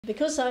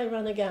Because I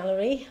run a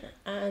gallery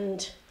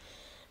and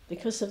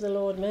because of the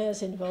Lord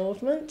Mayor's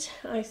involvement,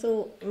 I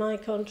thought my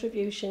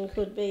contribution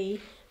could be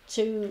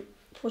to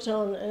put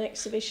on an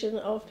exhibition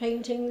of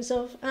paintings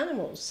of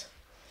animals.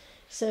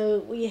 So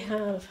we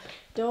have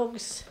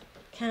dogs,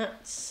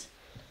 cats,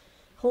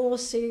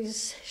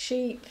 horses,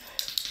 sheep,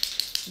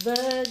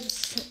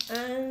 birds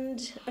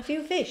and a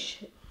few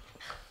fish.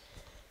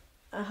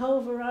 A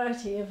whole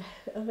variety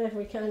of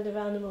every kind of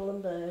animal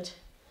and bird.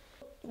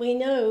 We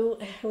know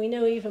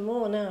even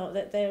more now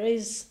that there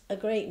is a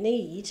great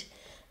need,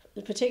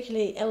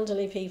 particularly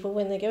elderly people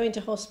when they go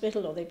into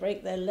hospital or they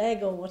break their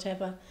leg or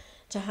whatever,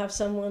 to have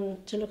someone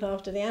to look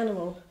after the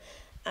animal.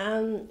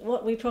 And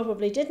what we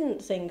probably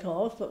didn't think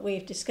of, but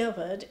we've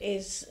discovered,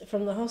 is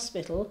from the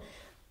hospital,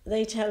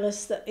 they tell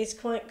us that it's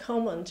quite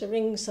common to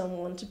ring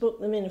someone to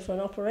book them in for an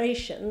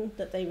operation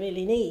that they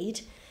really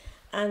need,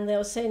 and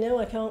they'll say, no,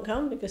 I can't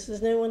come because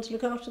there's no one to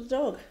look after the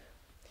dog.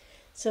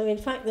 So in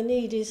fact the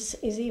need is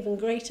even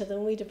greater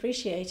than we'd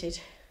appreciated.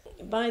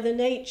 By the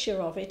nature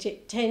of it,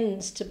 it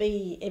tends to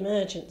be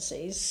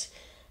emergencies.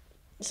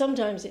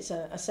 Sometimes it's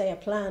a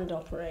planned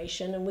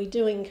operation, and we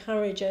do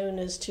encourage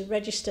owners to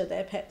register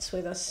their pets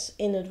with us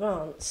in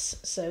advance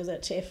so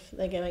that if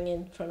they're going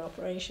in for an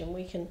operation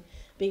we can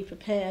be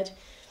prepared.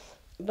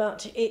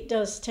 But it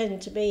does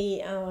tend to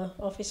be our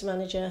office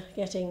manager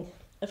getting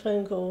a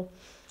phone call,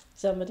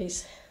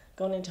 somebody's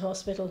gone into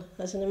hospital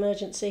as an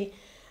emergency,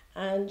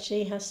 and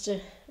she has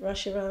to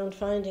rush around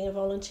finding a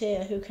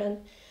volunteer who can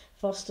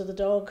foster the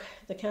dog,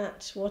 the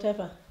cat,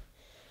 whatever.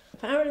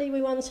 Apparently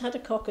we once had a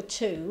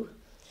cockatoo.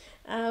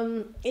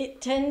 It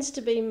tends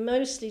to be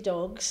mostly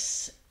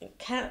dogs,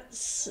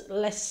 cats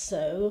less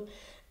so.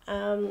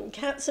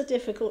 Cats are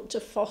difficult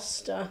to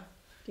foster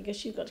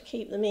because you've got to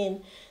keep them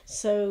in.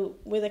 So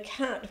with a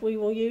cat we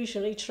will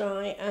usually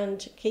try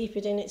and keep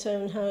it in its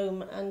own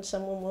home and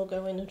someone will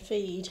go in and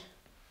feed.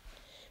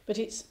 But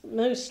it's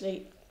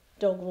mostly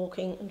dog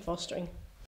walking and fostering.